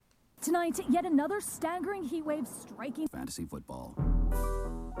Tonight, yet another staggering heat wave striking fantasy football.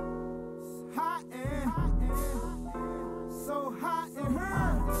 Hot and so hot and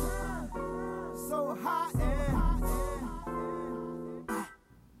so hot and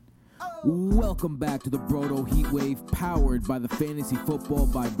Welcome back to the Brodo Heatwave, powered by the Fantasy Football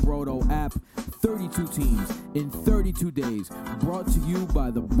by Brodo app. 32 teams in 32 days, brought to you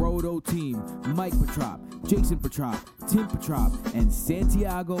by the Brodo team. Mike Petrop, Jason Petrop, Tim Petrop, and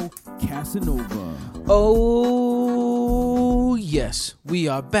Santiago Casanova. Oh, yes, we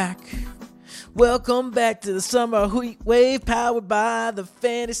are back. Welcome back to the Summer Heatwave, powered by the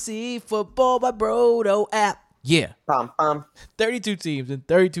Fantasy Football by Brodo app. Yeah. 32 teams in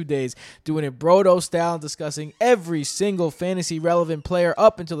 32 days, doing it Brodo style, discussing every single fantasy relevant player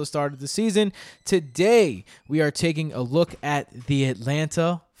up until the start of the season. Today, we are taking a look at the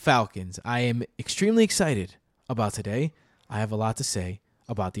Atlanta Falcons. I am extremely excited about today. I have a lot to say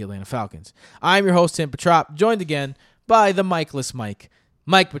about the Atlanta Falcons. I'm your host, Tim Petrop, joined again by the Mikeless Mike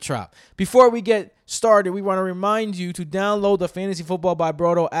Petrop. Before we get started, we want to remind you to download the Fantasy Football by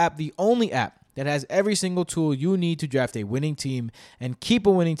Brodo app, the only app that has every single tool you need to draft a winning team and keep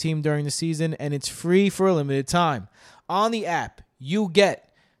a winning team during the season, and it's free for a limited time. On the app, you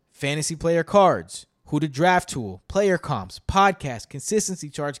get fantasy player cards, who to draft tool, player comps, podcasts, consistency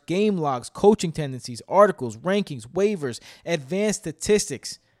charts, game logs, coaching tendencies, articles, rankings, waivers, advanced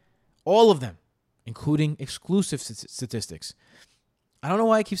statistics, all of them, including exclusive statistics. I don't know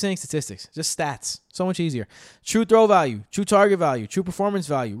why I keep saying statistics. Just stats. So much easier. True throw value, true target value, true performance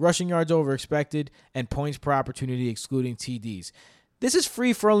value, rushing yards over expected, and points per opportunity excluding TDs. This is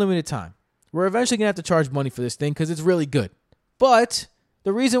free for a limited time. We're eventually going to have to charge money for this thing because it's really good. But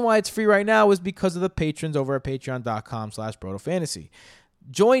the reason why it's free right now is because of the patrons over at patreon.com/BrodoFantasy.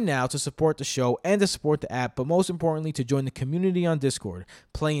 Join now to support the show and to support the app, but most importantly, to join the community on Discord,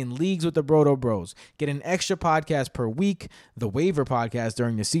 play in leagues with the Brodo Bros, get an extra podcast per week, the waiver podcast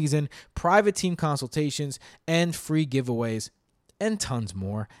during the season, private team consultations, and free giveaways, and tons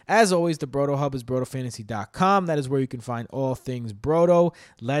more. As always, the Brodo Hub is BrodoFantasy.com. That is where you can find all things Brodo.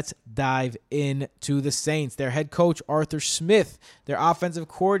 Let's dive into the Saints. Their head coach, Arthur Smith. Their offensive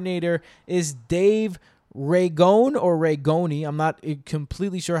coordinator is Dave Ragone or Ragone. I'm not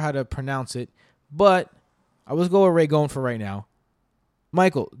completely sure how to pronounce it, but I will go with Ragone for right now.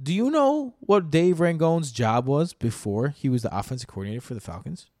 Michael, do you know what Dave Rangone's job was before he was the offensive coordinator for the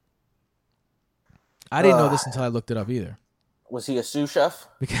Falcons? I didn't know this until I looked it up either. Was he a sous chef?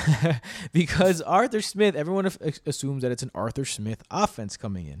 Because Arthur Smith, everyone assumes that it's an Arthur Smith offense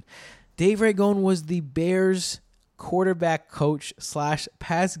coming in. Dave Ragone was the Bears quarterback coach /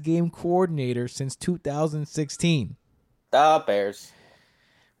 pass game coordinator since 2016. The Bears.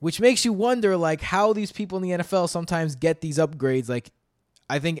 Which makes you wonder, like, how these people in the NFL sometimes get these upgrades. Like,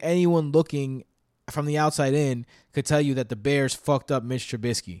 I think anyone looking from the outside in could tell you that the Bears fucked up Mitch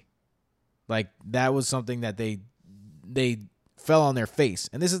Trubisky. Like, that was something that they fell on their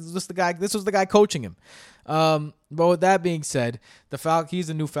face. And this was the guy coaching him. But with that being said, he's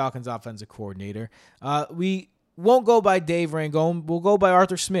the new Falcons offensive coordinator. We won't go by Dave Rangone. We'll go by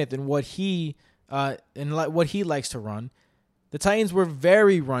Arthur Smith and what he likes to run. The Titans were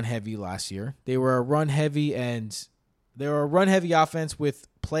very run heavy last year. They were a run heavy offense with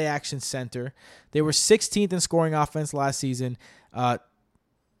play action center. They were 16th in scoring offense last season,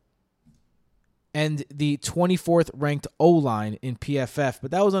 and the 24th ranked O-line in PFF. But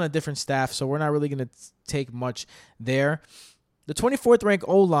that was on a different staff, so we're not really going to take much there. The 24th ranked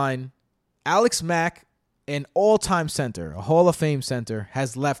O-line, Alex Mack, an all-time center, a Hall of Fame center,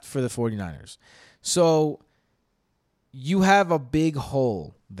 has left for the 49ers. So you have a big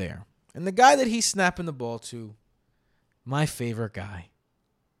hole there. And the guy that he's snapping the ball to, my favorite guy,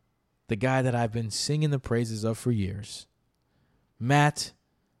 the guy that I've been singing the praises of for years, Matt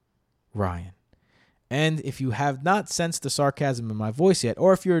Ryan. And if you have not sensed the sarcasm in my voice yet,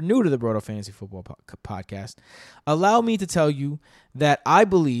 or if you're new to the Brodo Fantasy Football Podcast, allow me to tell you that I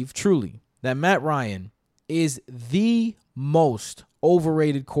believe truly that Matt Ryan is the most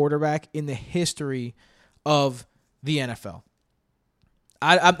overrated quarterback in the history of the NFL.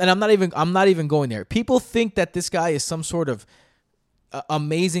 I'm not even going there. People think that this guy is some sort of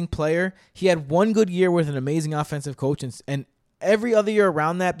amazing player. He had one good year with an amazing offensive coach, and every other year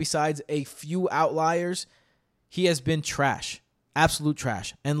around that, besides a few outliers, he has been trash, absolute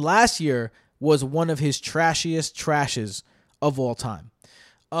trash. And last year was one of his trashiest trashes of all time.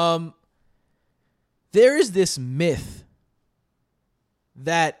 There is this myth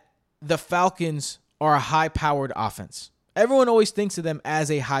that the Falcons are a high-powered offense. Everyone always thinks of them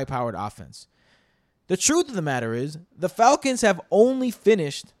as a high-powered offense. The truth of the matter is, the Falcons have only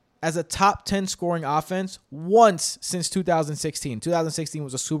finished as a top 10 scoring offense once since 2016. 2016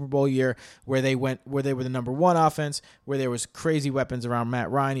 was a Super Bowl year where they were the number one offense, where there was crazy weapons around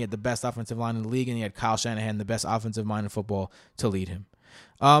Matt Ryan. He had the best offensive line in the league, and he had Kyle Shanahan, the best offensive mind in football, to lead him.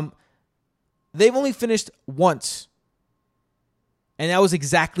 They've only finished once, and that was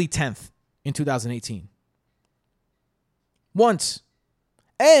exactly 10th in 2018. Once.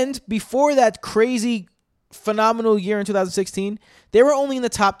 And before that crazy, phenomenal year in 2016, they were only in the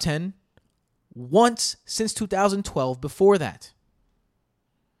top 10 once since 2012 before that.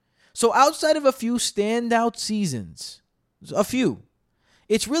 So outside of a few standout seasons,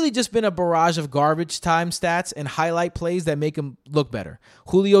 it's really just been a barrage of garbage time stats and highlight plays that make him look better.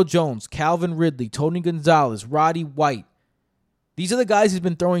 Julio Jones, Calvin Ridley, Tony Gonzalez, Roddy White. These are the guys he's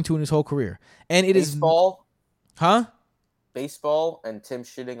been throwing to in his whole career. And it Baseball, is... Huh? Baseball and Tim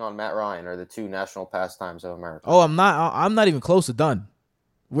shitting on Matt Ryan are the two national pastimes of America. Oh, I'm not even close to done.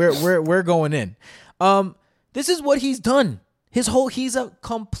 We're going in. This is what he's done. He's a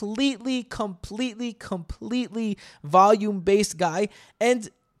completely volume-based guy. And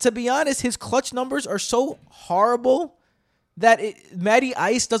to be honest, his clutch numbers are so horrible that Matty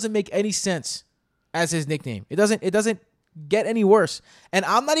Ice doesn't make any sense as his nickname. It doesn't get any worse. And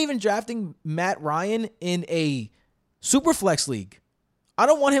I'm not even drafting Matt Ryan in a Superflex league. I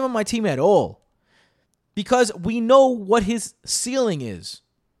don't want him on my team at all because we know what his ceiling is.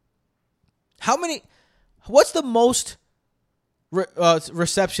 What's the most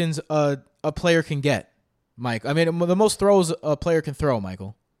receptions a player can get, Mike? I mean, the most throws a player can throw,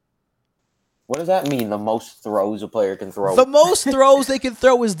 Michael. What does that mean, the most throws a player can throw? The most throws they can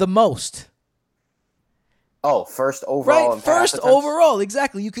throw is the most. Oh, first overall. Right, first overall,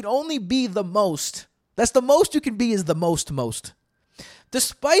 exactly. You can only be the most. That's the most you can be is the most.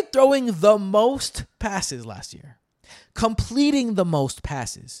 Despite throwing the most passes last year, completing the most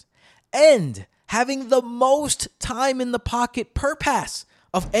passes, and having the most time in the pocket per pass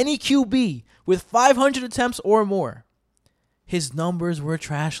of any QB with 500 attempts or more, his numbers were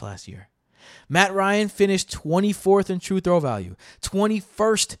trash last year. Matt Ryan finished 24th in true throw value,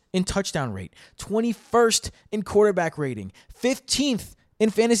 21st in touchdown rate, 21st in quarterback rating, 15th in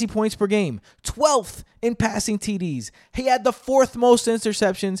fantasy points per game, 12th in passing TDs. He had the 4th most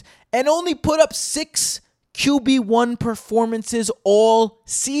interceptions and only put up 6 QB1 performances all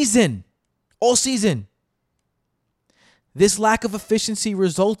season. All season. This lack of efficiency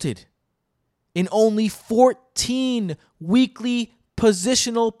resulted in only 14 weekly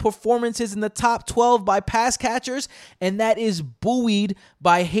positional performances in the top 12 by pass catchers, and that is buoyed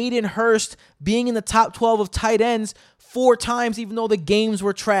by Hayden Hurst being in the top 12 of tight ends 4 times, even though the games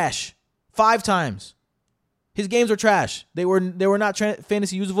were trash. 5 times. His games were trash. They were not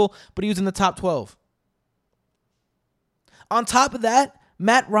fantasy usable, but he was in the top 12. On top of that,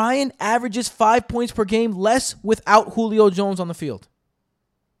 Matt Ryan averages 5 points per game less without Julio Jones on the field.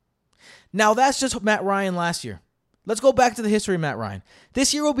 Now, that's just Matt Ryan last year. Let's go back to the history of Matt Ryan.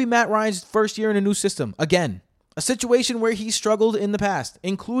 This year will be Matt Ryan's first year in a new system. Again, a situation where he struggled in the past,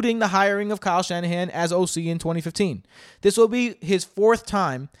 including the hiring of Kyle Shanahan as OC in 2015. This will be his 4th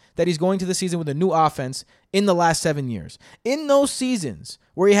time that he's going to the season with a new offense in the last 7 years. In those seasons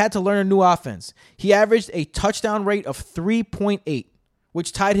where he had to learn a new offense, he averaged a touchdown rate of 3.8,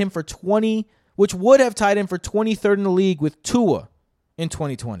 which would have tied him for 23rd in the league with Tua in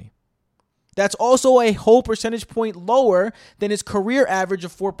 2020. That's also a whole percentage point lower than his career average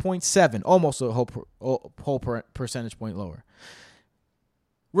of 4.7, almost a whole percentage point lower.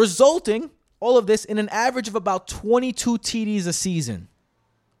 Resulting, all of this, in an average of about 22 TDs a season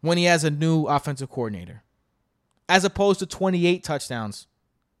when he has a new offensive coordinator, as opposed to 28 touchdowns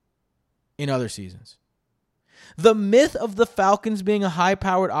in other seasons. The myth of the Falcons being a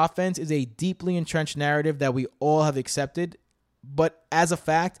high-powered offense is a deeply entrenched narrative that we all have accepted, but as a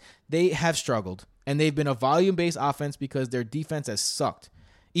fact, they have struggled, and they've been a volume-based offense because their defense has sucked.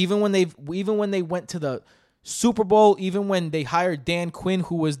 Even when they went to the Super Bowl, even when they hired Dan Quinn,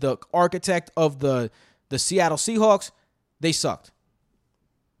 who was the architect of the Seattle Seahawks, they sucked.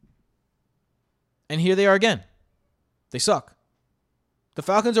 And here they are again. They suck. The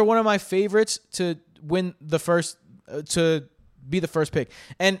Falcons are one of my favorites to win to be the first pick.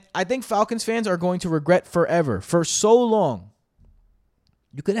 And I think Falcons fans are going to regret forever. For so long,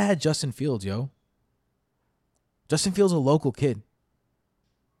 you could have had Justin Fields, yo. Justin Fields is a local kid.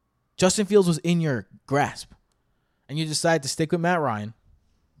 Justin Fields was in your grasp. And you decided to stick with Matt Ryan,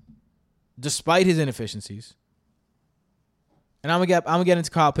 despite his inefficiencies. And I'm gonna get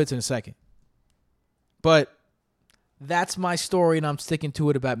into Kyle Pitts in a second. But that's my story, and I'm sticking to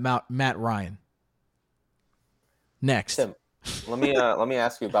it about Matt Ryan. Next. Tim, Let me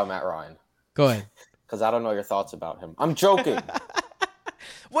ask you about Matt Ryan. Go ahead. Because I don't know your thoughts about him. I'm joking.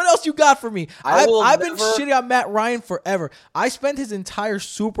 What else you got for me? I've been never- shitting on Matt Ryan forever. I spent his entire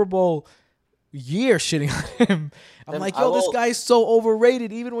Super Bowl year shitting on him. I'm Then like, I yo, this will- guy's so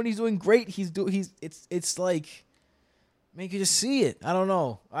overrated. Even when he's doing great, it's like, man, you can just see it. I don't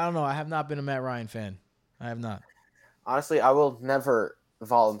know. I have not been a Matt Ryan fan. I have not. Honestly, I will never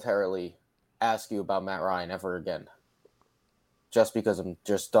voluntarily ask you about Matt Ryan ever again. Just because I'm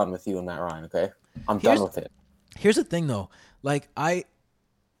just done with you and Matt Ryan, okay? I'm done with it. Here's the thing, though. Like,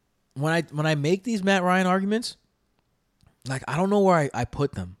 when I make these Matt Ryan arguments, like, I don't know where I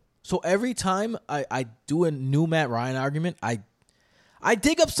put them. So every time I do a new Matt Ryan argument, I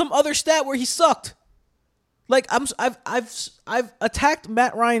dig up some other stat where he sucked. Like, I've attacked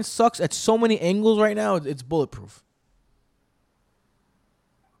Matt Ryan sucks at so many angles right now. It's bulletproof.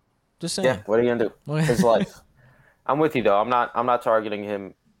 Just saying. Yeah, what are you gonna do? His life. I'm with you though. I'm not targeting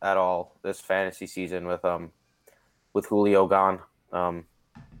him at all this fantasy season with Julio gone.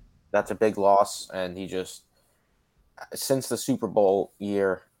 That's a big loss, and he just since the Super Bowl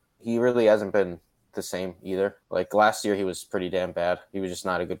year, he really hasn't been the same either. Like last year, he was pretty damn bad. He was just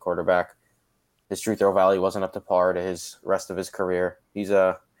not a good quarterback. His true throw value wasn't up to par to his rest of his career. He's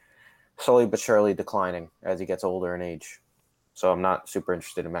slowly but surely declining as he gets older in age. So I'm not super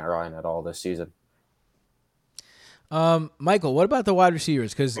interested in Matt Ryan at all this season. Michael, what about the wide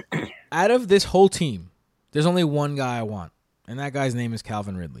receivers? Because out of this whole team, there's only one guy I want, and that guy's name is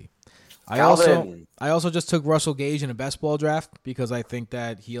Calvin Ridley. I also just took Russell Gage in a best ball draft because I think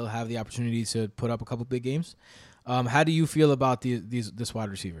that he'll have the opportunity to put up a couple big games. How do you feel about these wide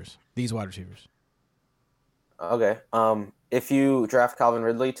receivers? These wide receivers. Okay. If you draft Calvin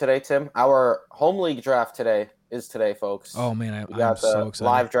Ridley today, Tim, our home league draft is today, folks. Oh man, I'm got the so excited.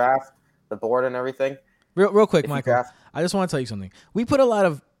 live draft, the board, and everything. Real quick, If you Michael. draft- I just want to tell you something. We put a lot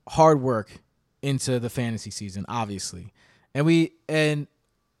of hard work into the fantasy season, obviously, and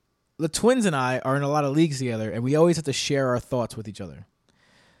the Twins and I are in a lot of leagues together, and we always have to share our thoughts with each other.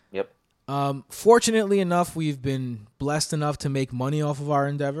 Yep. Fortunately enough, we've been blessed enough to make money off of our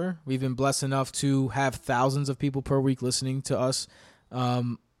endeavor. We've been blessed enough to have thousands of people per week listening to us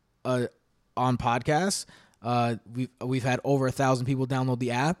on podcasts. We've had over 1,000 people download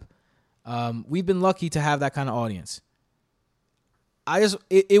the app. We've been lucky to have that kind of audience.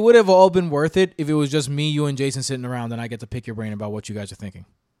 It would have all been worth it if it was just me, you, and Jason sitting around, and I get to pick your brain about what you guys are thinking.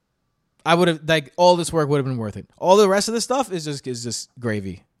 I would have all this work would have been worth it. All the rest of this stuff is just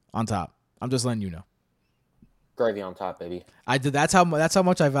gravy on top. I'm just letting you know. Gravy on top, baby. That's how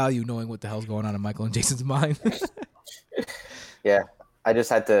much I value knowing what the hell's going on in Michael and Jason's mind. Yeah, I just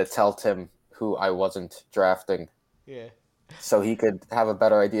had to tell Tim who I wasn't drafting. Yeah. So he could have a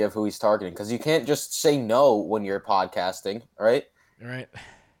better idea of who he's targeting. Because you can't just say no when you're podcasting, right? Right.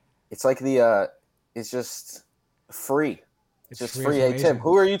 It's like it's just free. It's just free. Hey, information. Tim,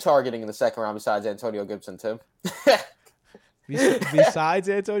 who are you targeting in the second round besides Antonio Gibson, Tim? Besides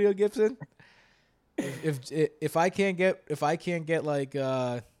Antonio Gibson, if I can't get like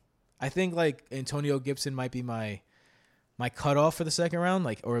I think like Antonio Gibson might be my cutoff for the second round,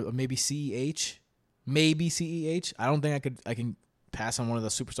 like or maybe CEH. I don't think I can pass on one of the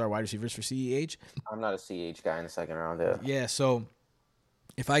superstar wide receivers for CEH. I'm not a CH guy in the second round. Yeah. Yeah, so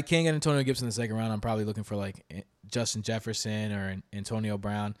if I can't get Antonio Gibson in the second round, I'm probably looking for like Justin Jefferson or Antonio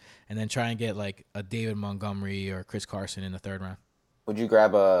Brown, and then try and get like a David Montgomery or Chris Carson in the third round. Would you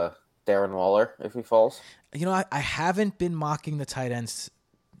grab a Darren Waller if he falls? You know, I haven't been mocking the tight ends.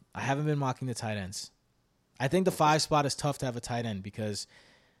 I think the 5 spot is tough to have a tight end because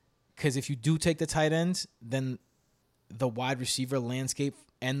if you do take the tight end, then the wide receiver landscape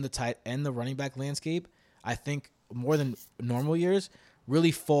and the running back landscape, I think more than normal years,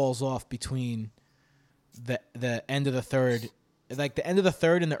 really falls off between the end of the third, like the end of the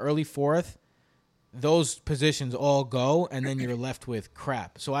third and the early fourth. Those positions all go, and then you're left with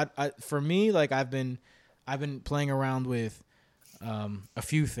crap. So for me, like I've been playing around with a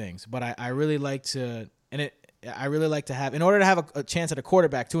few things, but I really like to, I really like to have, in order to have a chance at a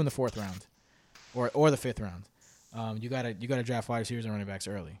quarterback too in the fourth round, or the fifth round, you gotta draft wide receivers and running backs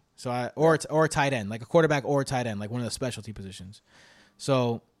early. So or a tight end, like a quarterback or a tight end, like one of the specialty positions.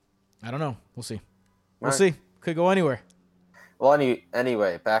 So I don't know. We'll see. We'll see. Could go anywhere. Well,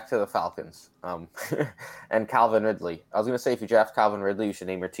 anyway, back to the Falcons and Calvin Ridley. I was going to say if you draft Calvin Ridley, you should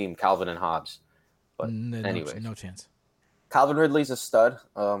name your team Calvin and Hobbs. But anyway, no chance. Calvin Ridley's a stud.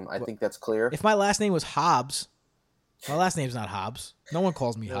 I think that's clear. If my last name was Hobbs, my last name's not Hobbs. No one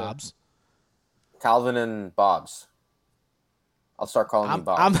calls me Hobbs. Calvin and Bobs. I'll start calling you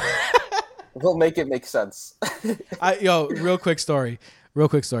Bob. We'll make it make sense. Real quick story.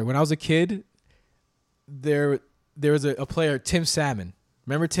 When I was a kid, there was a player, Tim Salmon.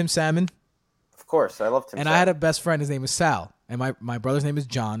 Remember Tim Salmon? Of course, I love Tim. And Salmon. I had a best friend. His name was Sal, and my brother's name is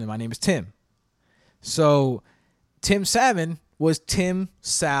John, and my name is Tim. So Tim Salmon was Tim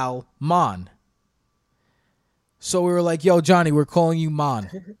Sal Mon. So we were like, "Yo, Johnny, we're calling you Mon,"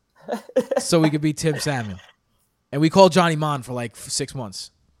 so we could be Tim Salmon, and we called Johnny Mon for like 6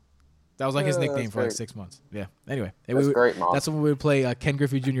 months. That was like his nickname for like 6 months. Yeah. Anyway, that's great, Mom. That's when we would play Ken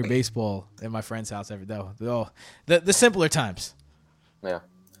Griffey Jr. baseball at my friend's house every day. The simpler times. Yeah.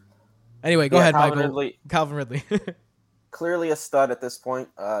 Anyway, go ahead, Calvin Michael. Ridley. Calvin Ridley. Clearly a stud at this point.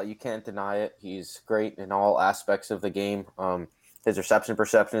 You can't deny it. He's great in all aspects of the game. His reception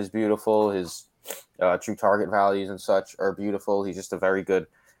perception is beautiful. His true target values and such are beautiful. He's just a very good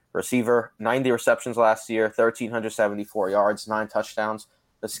receiver. 90 receptions last year, 1,374 yards, 9 touchdowns.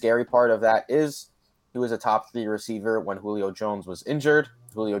 The scary part of that is he was a top 3 receiver when Julio Jones was injured.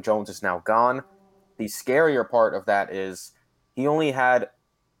 Julio Jones is now gone. The scarier part of that is he only had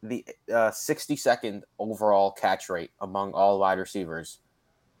the 62nd overall catch rate among all wide receivers.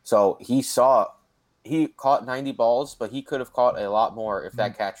 So he caught 90 balls, but he could have caught a lot more if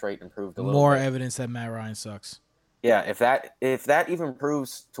that catch rate improved a little More bit. evidence that Matt Ryan sucks. Yeah, if that even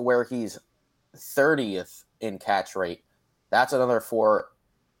improves to where he's 30th in catch rate, that's another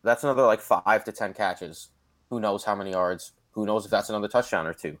like 5 to 10 catches. Who knows how many yards? Who knows if that's another touchdown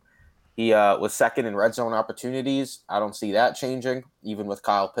or 2? He was second in red zone opportunities. I don't see that changing, even with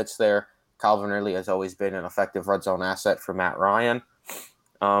Kyle Pitts there. Calvin Ridley has always been an effective red zone asset for Matt Ryan.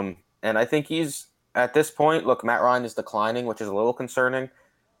 And I think he's, at this point, look, Matt Ryan is declining, which is a little concerning,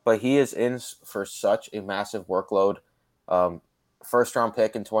 but he is in for such a massive workload. First-round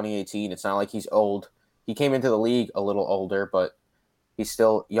pick in 2018. It's not like he's old. He came into the league a little older, but he's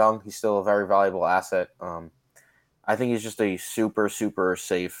still young. He's still a very valuable asset. I think he's just a super, super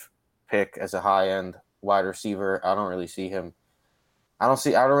safe pick as a high-end wide receiver. I don't really see him. I don't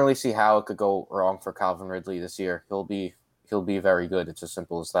really see how it could go wrong for Calvin Ridley this year. He'll be very good. It's as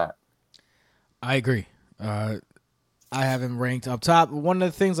simple as that. I agree. I have him ranked up top. One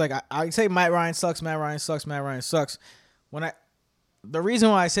of the things, like I say, Matt Ryan sucks. The reason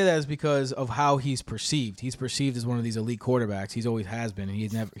why I say that is because of how he's perceived. He's perceived as one of these elite quarterbacks. He's always has been,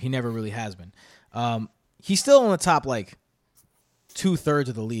 and he never really has been. He's still in the top like 2/3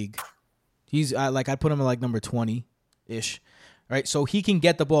 of the league. He's I'd put him at like number 20-ish, right? So he can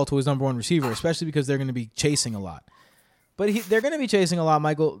get the ball to his number 1 receiver, especially because they're going to be chasing a lot. But they're going to be chasing a lot,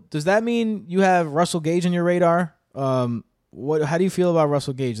 Michael. Does that mean you have Russell Gage on your radar? How do you feel about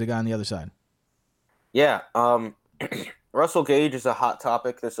Russell Gage, the guy on the other side? Yeah, Russell Gage is a hot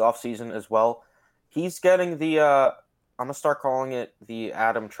topic this offseason as well. He's getting the I'm going to start calling it the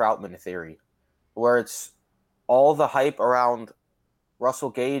Adam Troutman theory, where it's all the hype around Russell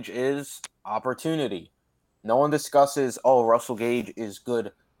Gage is opportunity. No one discusses, oh, Russell Gage is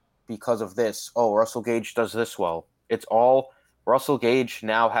good because of this. Oh, Russell Gage does this well. It's all Russell Gage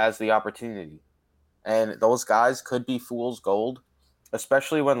now has the opportunity. And those guys could be fool's gold,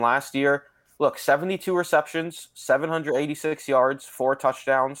 especially when last year, look, 72 receptions, 786 yards, 4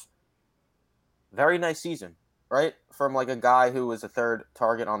 touchdowns. Very nice season, right? From like a guy who was a 3rd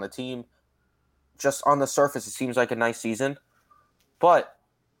target on the team. Just on the surface, it seems like a nice season. But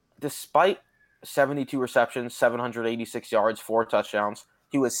despite 72 receptions, 786 yards, 4 touchdowns,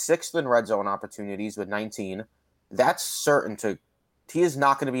 he was 6th in red zone opportunities with 19. That's certain he is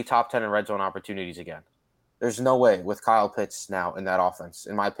not going to be top 10 in red zone opportunities again. There's no way with Kyle Pitts now in that offense.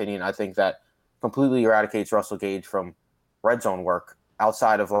 In my opinion, I think that completely eradicates Russell Gage from red zone work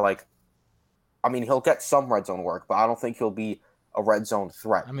outside of he'll get some red zone work, but I don't think he'll be a red zone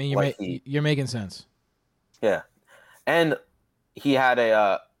threat. I mean, you're making sense. Yeah. And he had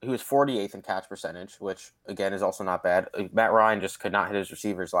he was 48th in catch percentage, which again is also not bad. Matt Ryan just could not hit his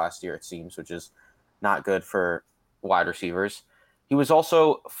receivers last year, it seems, which is not good for wide receivers. He was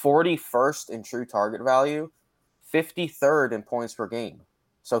also 41st in true target value, 53rd in points per game.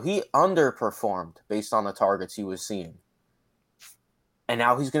 So he underperformed based on the targets he was seeing. And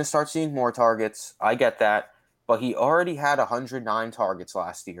now he's going to start seeing more targets. I get that. But he already had 109 targets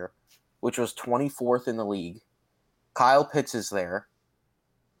last year, which was 24th in the league. Kyle Pitts is there.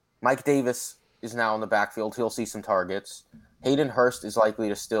 Mike Davis is now in the backfield. He'll see some targets. Hayden Hurst is likely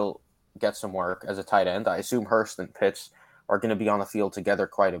to still get some work as a tight end. I assume Hurst and Pitts are going to be on the field together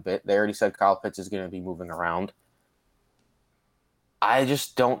quite a bit. They already said Kyle Pitts is going to be moving around. I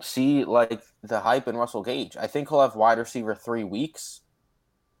just don't see the hype in Russell Gage. I think he'll have wide receiver 3 weeks.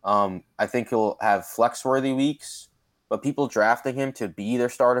 I think he'll have flex-worthy weeks. but people drafting him to be their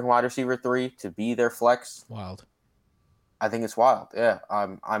starting wide receiver 3, to be their flex. Wild. I think it's wild. Yeah,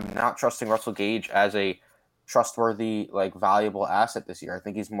 I'm not trusting Russell Gage as a trustworthy, like, valuable asset this year. I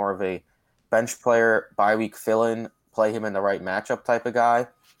think he's more of a bench player, bye-week fill-in, play him in the right matchup type of guy.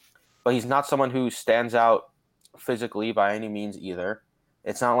 But he's not someone who stands out physically by any means either.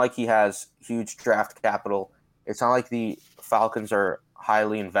 It's not like he has huge draft capital. It's not like the Falcons are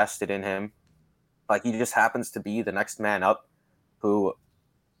highly invested in him. Like, he just happens to be the next man up who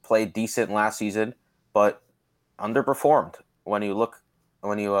played decent last season, but underperformed when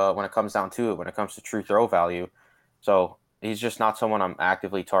it comes down to it, when it comes to true throw value. So he's just not someone I'm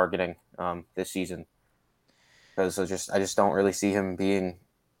actively targeting this season, because I just don't really see him being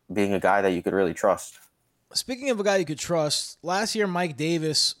a guy that you could really trust. Speaking of a guy you could trust, last year Mike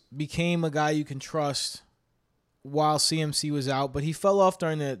Davis became a guy you can trust while CMC was out, but he fell off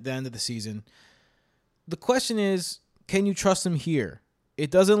during the end of the season. The question is, can you trust him here?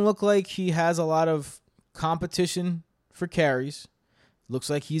 It doesn't look like he has a lot of competition for carries. Looks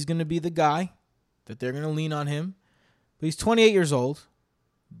like he's going to be the guy, that they're going to lean on him. But he's 28 years old.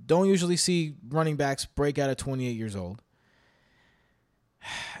 Don't usually see running backs break out at 28 years old.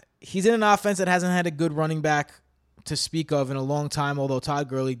 He's in an offense that hasn't had a good running back to speak of in a long time, although Todd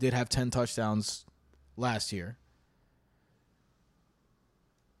Gurley did have 10 touchdowns last year.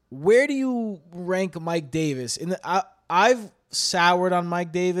 Where do you rank Mike Davis? I've soured on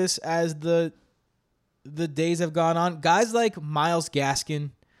Mike Davis as the days have gone on. Guys like Myles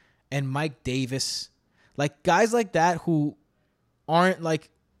Gaskin and Mike Davis, like guys like that who are like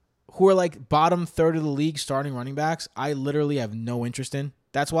bottom third of the league starting running backs, I literally have no interest in.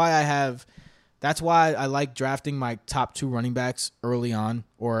 That's why I like drafting my top 2 running backs early on,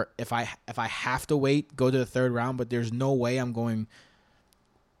 or if I have to wait, go to the 3rd round, but there's no way I'm going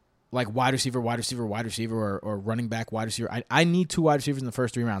like wide receiver, or running back, wide receiver. I need 2 wide receivers in the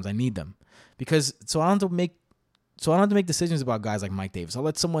first 3 rounds. I need them. Because so I don't have to make decisions about guys like Mike Davis. I'll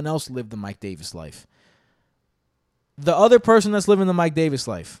let someone else live the Mike Davis life. The other person that's living the Mike Davis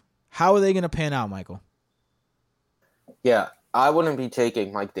life, how are they going to pan out, Michael? Yeah, I wouldn't be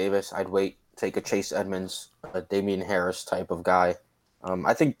taking Mike Davis. I'd take a Chase Edmonds, a Damian Harris type of guy.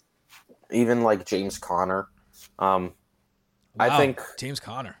 I think even like James Conner. Wow, I think James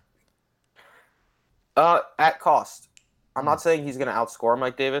Conner. At cost. I'm not saying he's going to outscore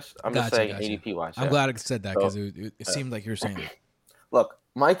Mike Davis. I'm just saying ADP-wise. I'm glad I said that because it seemed like you were saying it. Look,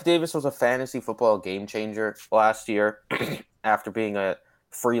 Mike Davis was a fantasy football game changer last year after being a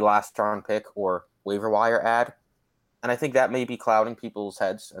free last-round pick or waiver wire ad. And I think that may be clouding people's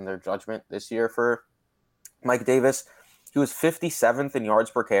heads and their judgment this year for Mike Davis. He was 57th in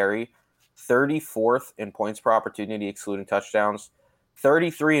yards per carry, 34th in points per opportunity, excluding touchdowns,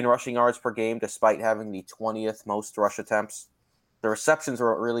 33 in rushing yards per game, despite having the 20th most rush attempts. The receptions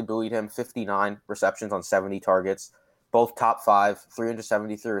were what really buoyed him, 59 receptions on 70 targets, both top 5,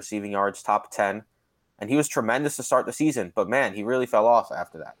 373 receiving yards, top 10. And he was tremendous to start the season, but man, he really fell off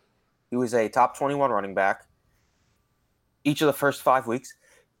after that. He was a top 21 running back each of the first 5 weeks.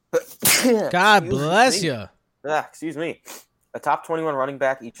 God bless you. Excuse me. A top 21 running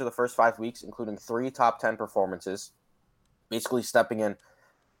back each of the first 5 weeks, including 3 top 10 performances, basically stepping in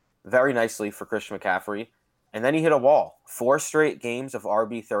very nicely for Christian McCaffrey. And then he hit a wall. 4 straight games of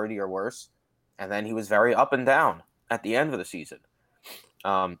RB 30 or worse. And then he was very up and down at the end of the season.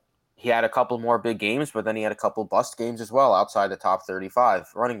 He had a couple more big games, but then he had a couple bust games as well outside the top 35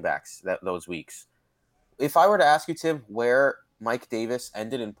 running backs those weeks. If I were to ask you, Tim, where Mike Davis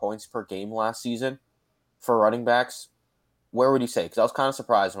ended in points per game last season for running backs, where would you say? Because I was kind of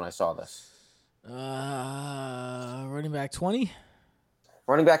surprised when I saw this. Running back 20?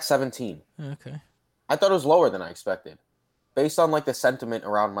 Running back 17. Okay. I thought it was lower than I expected, based on like the sentiment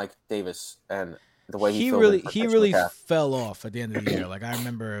around Mike Davis and the way he really fell off at the end of the year. Like I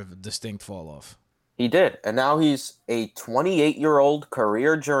remember a distinct fall off. He did, and now he's a 28-year-old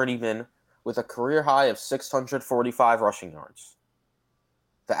career journeyman with a career high of 645 rushing yards.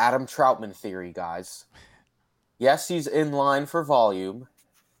 The Adam Troutman theory, guys. Yes, he's in line for volume,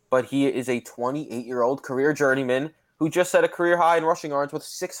 but he is a 28-year-old career journeyman who just set a career high in rushing yards with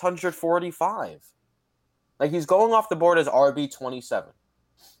 645. Like, he's going off the board as RB27.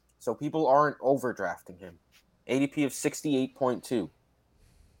 So people aren't overdrafting him. ADP of 68.2.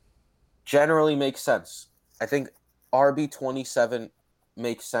 Generally makes sense. I think RB27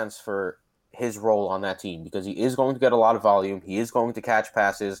 makes sense for his role on that team because he is going to get a lot of volume. He is going to catch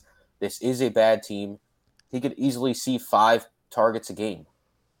passes. This is a bad team. He could easily see 5 targets a game,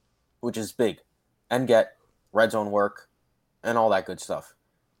 which is big, and get red zone work and all that good stuff.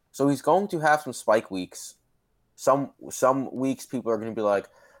 So he's going to have some spike weeks, Some weeks people are going to be like,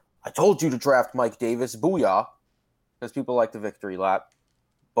 I told you to draft Mike Davis, booyah, because people like the victory lap.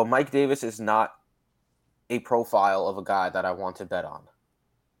 But Mike Davis is not a profile of a guy that I want to bet on.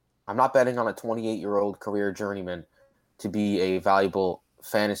 I'm not betting on a 28-year-old career journeyman to be a valuable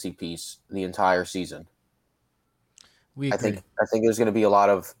fantasy piece the entire season. I think there's going to be a lot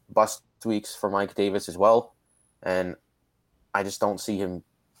of bust weeks for Mike Davis as well, and I just don't see him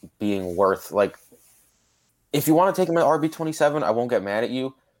being worth, like, if you want to take him at RB27, I won't get mad at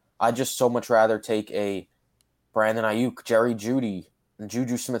you. I'd just so much rather take a Brandon Ayuk, Jerry Jeudy, and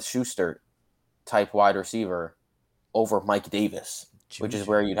Juju Smith-Schuster type wide receiver over Mike Davis, which is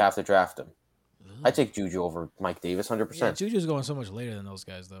where you'd have to draft him. I take Juju over Mike Davis 100%. Yeah, Juju's going so much later than those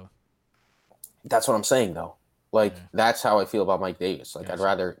guys, though. That's what I'm saying, though. Like, that's how I feel about Mike Davis. Like, I'd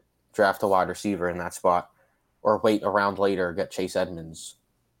rather draft a wide receiver in that spot or wait a round later, get Chase Edmonds,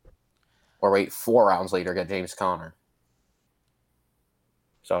 or wait 4 rounds later, get James Conner.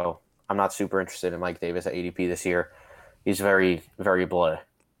 So I'm not super interested in Mike Davis at ADP this year. He's very, very blah,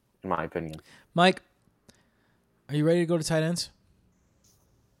 in my opinion. Mike, are you ready to go to tight ends?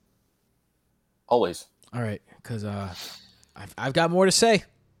 Always. All right, because I've got more to say.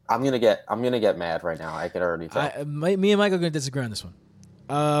 I'm gonna get mad right now. I can already tell. Me and Michael are gonna disagree on this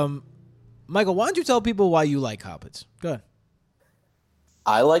one. Michael, why don't you tell people why you like Kyle Pitts? Go ahead.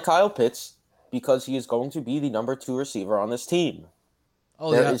 I like Kyle Pitts because he is going to be the number 2 receiver on this team.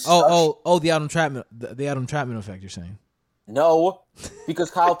 The Adam Chapman, the Adam Chapman effect. You're saying? No,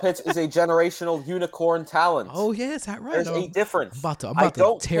 because Kyle Pitts is a generational unicorn talent. Oh yeah, is that right? There's a difference. I'm about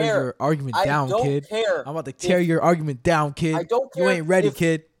to tear your argument down, kid. I'm about to tear your argument down, kid. I don't care. You ain't ready,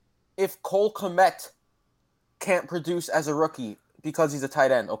 kid. If Cole Kmet can't produce as a rookie because he's a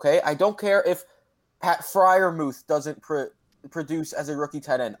tight end, okay? I don't care if Pat Freiermuth doesn't produce as a rookie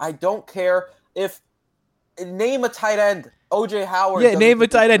tight end. I don't care if name a tight end. OJ Howard. Yeah, name a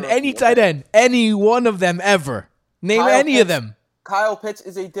tight end. Any tight end. Any one of them ever. Name any of them. Kyle Pitts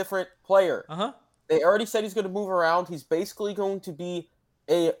is a different player. Uh-huh. They already said he's going to move around. He's basically going to be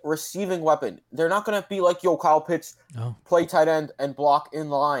a receiving weapon. They're not going to be like, yo, Kyle Pitts, play tight end and block in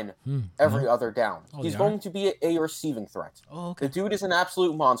line every other down. He's going to be a receiving threat. Oh, okay. The dude is an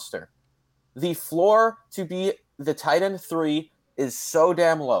absolute monster. The floor to be the tight end 3 is so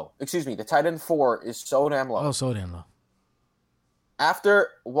damn low. Excuse me, the tight end 4 is so damn low. Oh, so damn low. After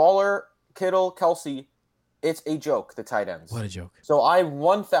Waller, Kittle, Kelsey, it's a joke, the tight ends. What a joke. So I'm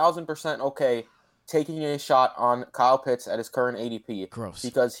 1,000% okay taking a shot on Kyle Pitts at his current ADP. Gross.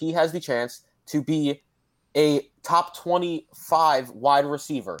 Because he has the chance to be a top 25 wide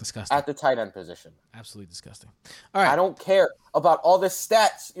receiver at the tight end position. Absolutely disgusting. All right. I don't care about all the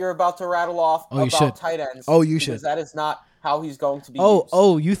stats you're about to rattle off about tight ends. Oh, you should. Because that is not how he's going to be used.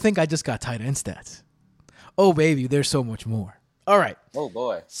 Oh, you think I just got tight end stats. Oh, baby, there's so much more. All right. Oh,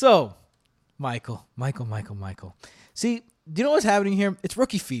 boy. So, Michael. See, do you know what's happening here? It's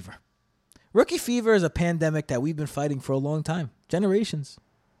rookie fever. Rookie fever is a pandemic that we've been fighting for a long time. Generations.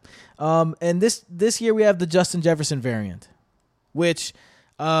 And this year we have the Justin Jefferson variant, which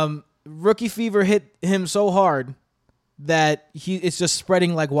rookie fever hit him so hard that it's just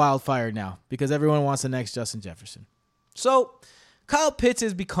spreading like wildfire now because everyone wants the next Justin Jefferson. So Kyle Pitts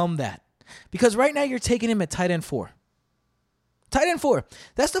has become that because right now you're taking him at tight end 4. Tight end 4.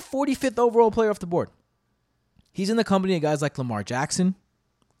 That's the 45th overall player off the board. He's in the company of guys like Lamar Jackson,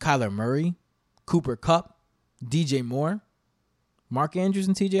 Kyler Murray, Cooper Kupp, DJ Moore, Mark Andrews,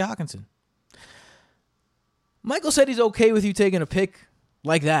 and TJ Hawkinson. Michael said he's okay with you taking a pick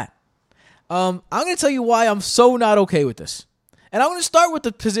like that. I'm going to tell you why I'm so not okay with this. And I'm going to start with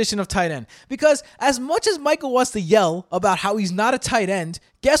the position of tight end. Because as much as Michael wants to yell about how he's not a tight end,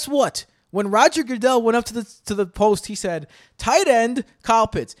 guess what? When Roger Goodell went up to the post, he said, tight end, Kyle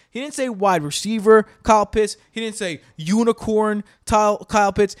Pitts. He didn't say wide receiver, Kyle Pitts. He didn't say unicorn,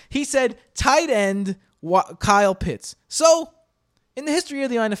 Kyle Pitts. He said tight end, Kyle Pitts. So, in the history of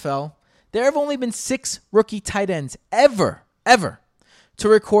the NFL, there have only been 6 rookie tight ends ever, to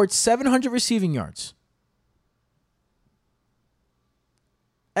record 700 receiving yards.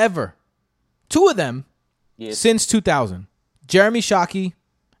 Ever. 2 of them since 2000. Jeremy Shockey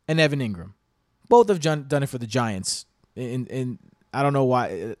and Evan Ingram. Both have done it for the Giants. In I don't know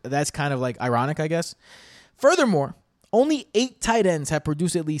why. That's kind of like ironic, I guess. Furthermore, only 8 tight ends have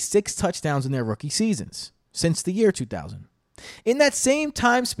produced at least 6 touchdowns in their rookie seasons since the year 2000. In that same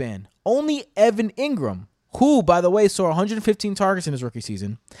time span, only Evan Ingram, who, by the way, saw 115 targets in his rookie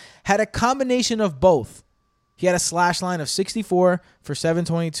season, had a combination of both. He had a slash line of 64 for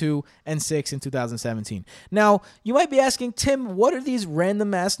 722 and 6 in 2017. Now, you might be asking, Tim, what are these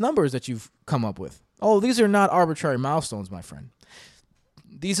random ass numbers that you've come up with? Oh, these are not arbitrary milestones, my friend.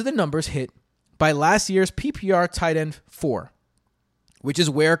 These are the numbers hit by last year's PPR tight end 4, which is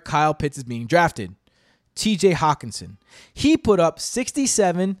where Kyle Pitts is being drafted. TJ Hawkinson. He put up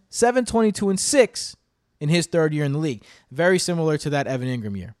 67, 722, and 6 in his third year in the league. Very similar to that Evan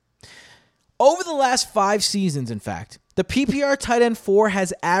Ingram year. Over the last 5 seasons, in fact, the PPR tight end 4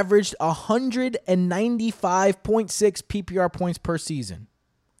 has averaged 195.6 PPR points per season.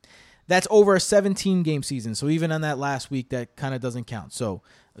 That's over a 17-game season. So even on that last week, that kind of doesn't count. So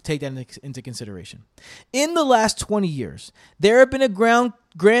take that into consideration. In the last 20 years, there have been a grand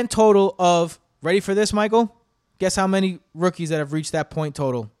total of, ready for this, Michael? Guess how many rookies that have reached that point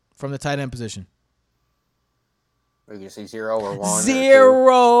total from the tight end position? Are you going to say 0 or 1?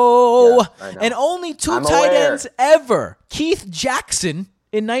 0. Yeah, and only 2 tight ends ever. Keith Jackson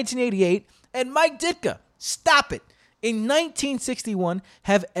in 1988 and Mike Ditka, stop it, in 1961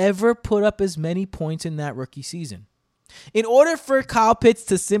 have ever put up as many points in that rookie season. In order for Kyle Pitts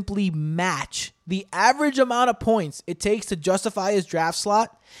to simply match the average amount of points it takes to justify his draft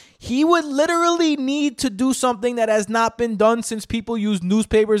slot, he would literally need to do something that has not been done since people used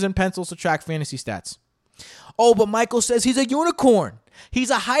newspapers and pencils to track fantasy stats. Oh, but Michael says he's a unicorn. He's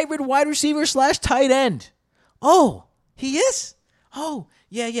a hybrid wide receiver / tight end. Oh, he is? Oh,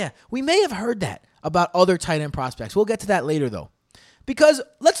 yeah. We may have heard that about other tight end prospects. We'll get to that later, though. Because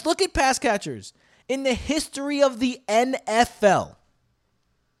let's look at pass catchers. In the history of the NFL,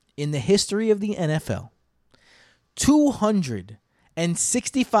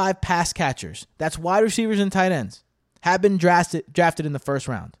 265 pass catchers, that's wide receivers and tight ends, have been drafted in the first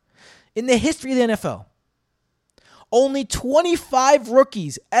round. In the history of the NFL, only 25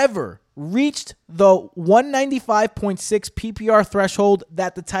 rookies ever reached the 195.6 PPR threshold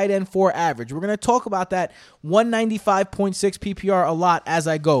that the tight end 4 average. We're going to talk about that 195.6 PPR a lot as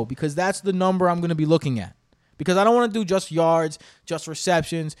I go, because that's the number I'm going to be looking at. Because I don't want to do just yards, just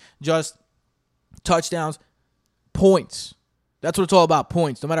receptions, just touchdowns, points. That's what it's all about,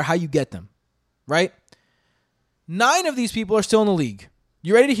 points, no matter how you get them, right? 9 of these people are still in the league.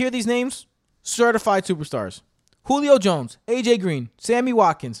 You ready to hear these names? Certified superstars. Julio Jones, A.J. Green, Sammy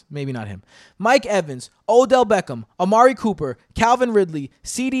Watkins, maybe not him, Mike Evans, Odell Beckham, Amari Cooper, Calvin Ridley,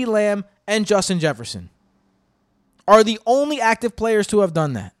 CeeDee Lamb, and Justin Jefferson are the only active players to have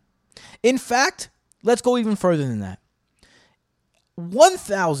done that. In fact, let's go even further than that.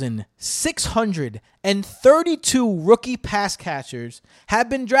 1,632 rookie pass catchers have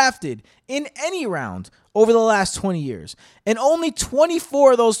been drafted in any round over the last 20 years. And only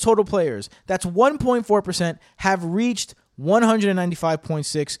 24 of those total players, that's 1.4%, have reached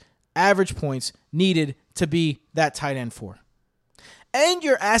 195.6 average points needed to be that tight end 4. And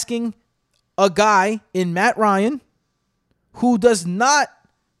you're asking a guy in Matt Ryan who does not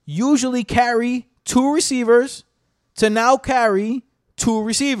usually carry 2 receivers to now carry 2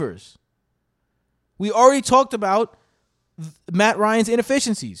 receivers. We already talked about Matt Ryan's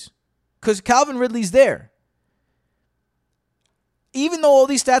inefficiencies because Calvin Ridley's there. Even though all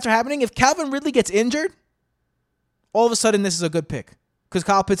these stats are happening, if Calvin Ridley gets injured, all of a sudden this is a good pick because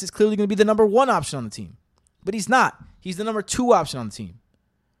Kyle Pitts is clearly going to be the number 1 option on the team. But he's not. He's the number 2 option on the team.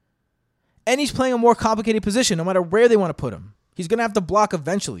 And he's playing a more complicated position no matter where they want to put him. He's going to have to block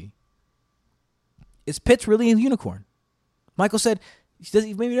eventually. Is Pitts really a unicorn? Michael said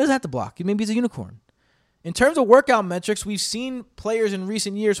maybe he doesn't have to block. Maybe he's a unicorn. In terms of workout metrics, we've seen players in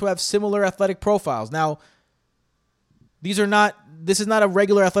recent years who have similar athletic profiles. Now, this is not a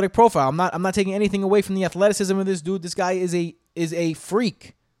regular athletic profile. I'm not taking anything away from the athleticism of this dude. This guy is a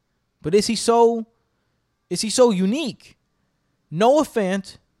freak. But is he so unique? Noah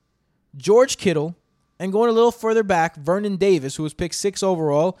Fant, George Kittle, and going a little further back, Vernon Davis, who was picked 6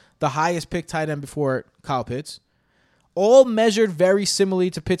 overall, the highest picked tight end before Kyle Pitts, all measured very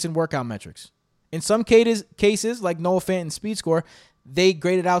similarly to Pitts in workout metrics. In some cases, like Noah Fant and Speed Score, they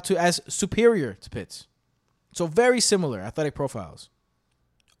graded out to as superior to Pitts. So very similar athletic profiles.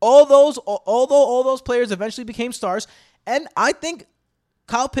 Although all those players eventually became stars, and I think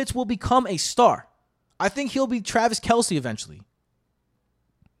Kyle Pitts will become a star. I think he'll be Travis Kelce eventually.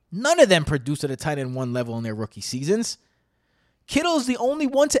 None of them produced at a tight end 1 level in their rookie seasons. Kittle is the only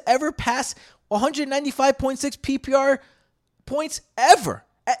one to ever pass 195.6 PPR points ever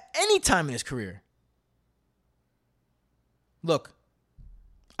at any time in his career. Look,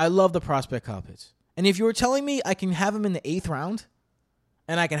 I love the prospect Kyle Pitts. And if you were telling me I can have him in the 8th round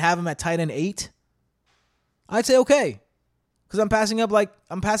and I can have him at tight end 8, I'd say okay. Because I'm passing up on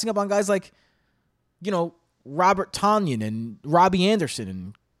guys like, Robert Tonyan and Robbie Anderson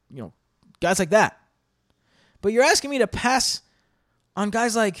and, guys like that. But you're asking me to pass on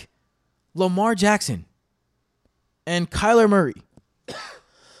guys like Lamar Jackson, and Kyler Murray.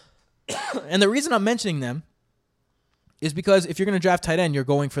 And the reason I'm mentioning them is because if you're going to draft tight end, you're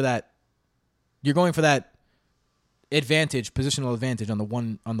going for that advantage, positional advantage on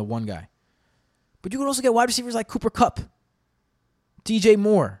the one guy. But you can also get wide receivers like Cooper Kupp, DJ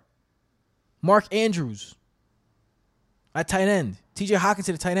Moore, Mark Andrews at tight end, TJ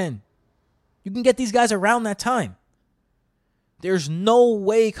Hawkinson at tight end. You can get these guys around that time. There's no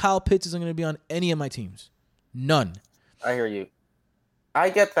way Kyle Pitts isn't going to be on any of my teams. None. I hear you.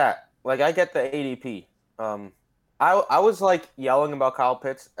 I get that. Like, I get the ADP. I was, like, yelling about Kyle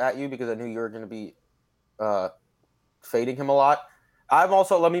Pitts at you because I knew you were going to be fading him a lot. I'm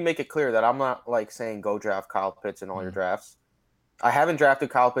also, let me make it clear that I'm not, like, saying go draft Kyle Pitts in all your drafts. I haven't drafted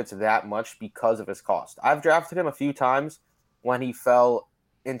Kyle Pitts that much because of his cost. I've drafted him a few times when he fell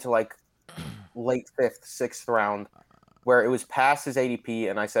into, like, late 5th, 6th round, where it was past his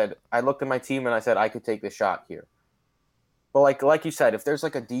ADP, and I looked at my team and I said, I could take this shot here. But like you said, if there's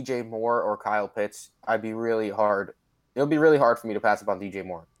like a DJ Moore or Kyle Pitts, it would be really hard for me to pass up on DJ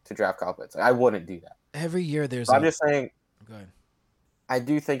Moore to draft Kyle Pitts. I wouldn't do that. Every year there's I'm just saying, go ahead. I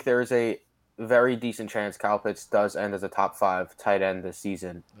do think there is a very decent chance Kyle Pitts does end as a top 5 tight end this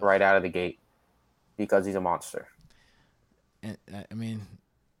season right out of the gate because he's a monster. And, I mean,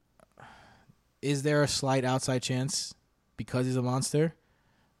 is there a slight outside chance because he's a monster?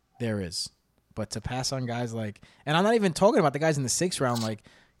 There is. But to pass on guys like, and I'm not even talking about the guys in the 6th round. Like,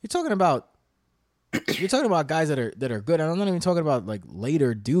 you're talking about guys that are good. And I'm not even talking about like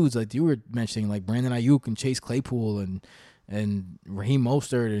later dudes like you were mentioning, like Brandon Ayuk and Chase Claypool and Raheem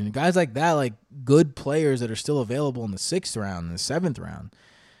Mostert and guys like that, like good players that are still available in the 6th round, and the 7th round.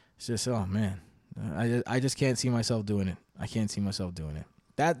 It's just, oh man, I just can't see myself doing it. I can't see myself doing it.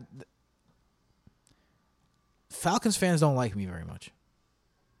 That Falcons fans don't like me very much.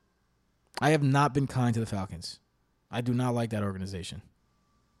 I have not been kind to the Falcons. I do not like that organization.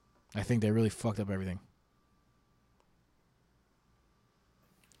 I think they really fucked up everything.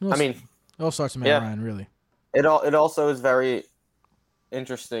 It all starts with Matt Ryan, really. It also is very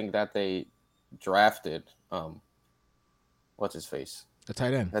interesting that they drafted what's his face? The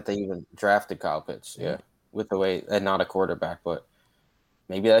tight end. That they even drafted Kyle Pitts, with the way, and not a quarterback, but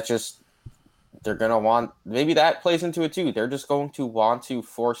maybe that's just they're gonna want. Maybe that plays into it too. They're just going to want to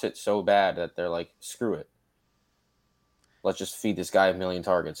force it so bad that they're like, screw it. Let's just feed this guy 1 million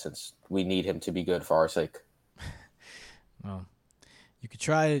targets since we need him to be good for our sake. Well, you could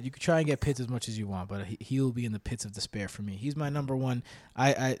try and get Pitts as much as you want, but he will be in the pits of despair for me. He's my number one.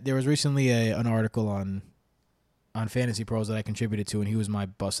 There was recently an article on Fantasy Pros that I contributed to, and he was my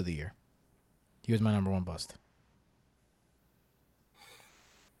bust of the year. He was my number one bust.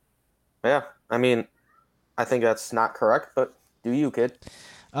 Yeah, I mean, I think that's not correct, but do you, kid?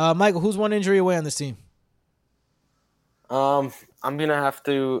 Michael, who's one injury away on this team? I'm gonna have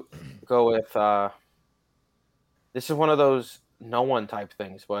to go with. This is one of those no one type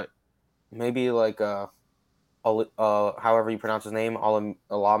things, but maybe like however you pronounce his name,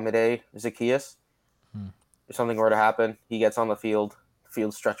 Olamide Zaccheaus. If something were to happen, he gets on the field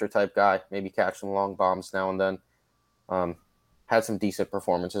stretcher type guy, maybe catch some long bombs now and then. Had some decent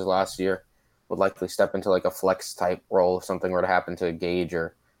performances last year. Would likely step into like a flex type role if something were to happen to Gage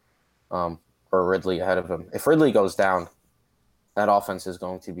or Ridley ahead of him. If Ridley goes down, that offense is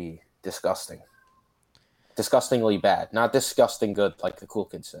going to be disgusting. Disgustingly bad. Not disgusting good like the cool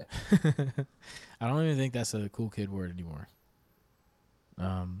kids say. I don't even think that's a cool kid word anymore.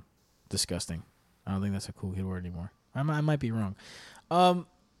 Disgusting. I don't think that's a cool kid word anymore. I might be wrong. I'm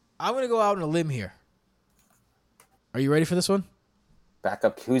going to go out on a limb here. Are you ready for this one?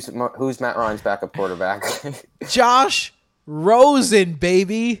 Backup. Who's Matt Ryan's backup quarterback? Josh Rosen,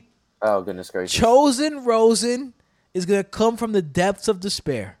 baby. Oh, goodness gracious. Chosen Rosen is going to come from the depths of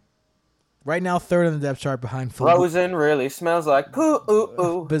despair. Right now, 3rd on the depth chart behind Felipe. Rosen really smells like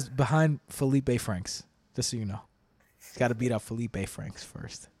poo. Behind Felipe Franks, just so you know. He's got to beat out Felipe Franks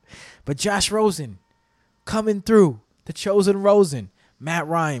first. But Josh Rosen coming through. The chosen Rosen. Matt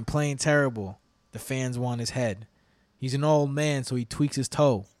Ryan playing terrible. The fans want his head. He's an old man, so he tweaks his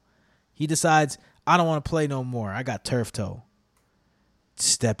toe. He decides, I don't want to play no more. I got turf toe.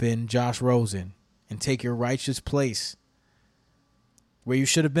 Step in Josh Rosen and take your righteous place where you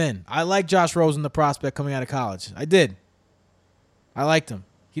should have been. I like Josh Rosen, the prospect coming out of college. I did. I liked him.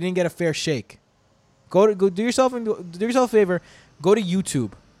 He didn't get a fair shake. Go do yourself a favor. Go to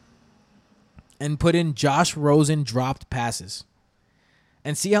YouTube and put in Josh Rosen dropped passes.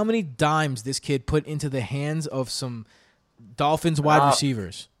 And see how many dimes this kid put into the hands of some Dolphins wide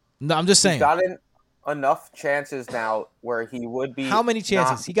receivers. No, I'm just saying. enough chances now where he would be. How many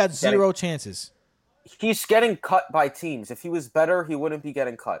chances? He got 0 chances. He's getting cut by teams. If he was better, he wouldn't be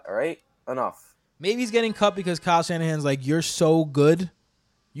getting cut. All right, enough. Maybe he's getting cut because Kyle Shanahan's like, you're so good,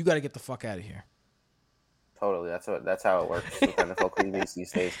 you got to get the fuck out of here. Totally, that's how it works with NFL QBs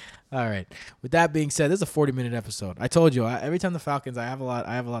these days. All right. With that being said, this is a 40-minute episode. I told you every time the Falcons, I have a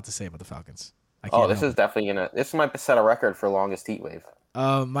lot to say about the Falcons. This might set a record for longest heat wave.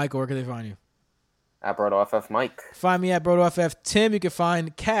 Michael, where can they find you? At BrotoFF Mike. Find me at BrotoFF Tim. You can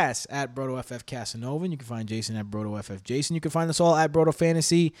find Cass at BrotoFF Casanova. You can find Jason at BrotoFF Jason. You can find us all at Broto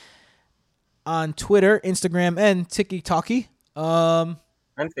Fantasy on Twitter, Instagram, and TikTok. And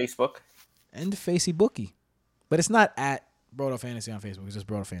Facebook. And Facebooky. But it's not at Broto Fantasy on Facebook. It's just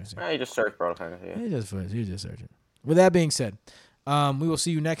Broto Fantasy. You just search Broto Fantasy. Yeah. You just search it. With that being said, we will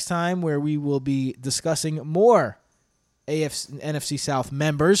see you next time where we will be discussing more NFC South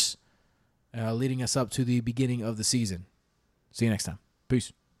members leading us up to the beginning of the season. See you next time.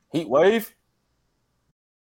 Peace. Heat Wave.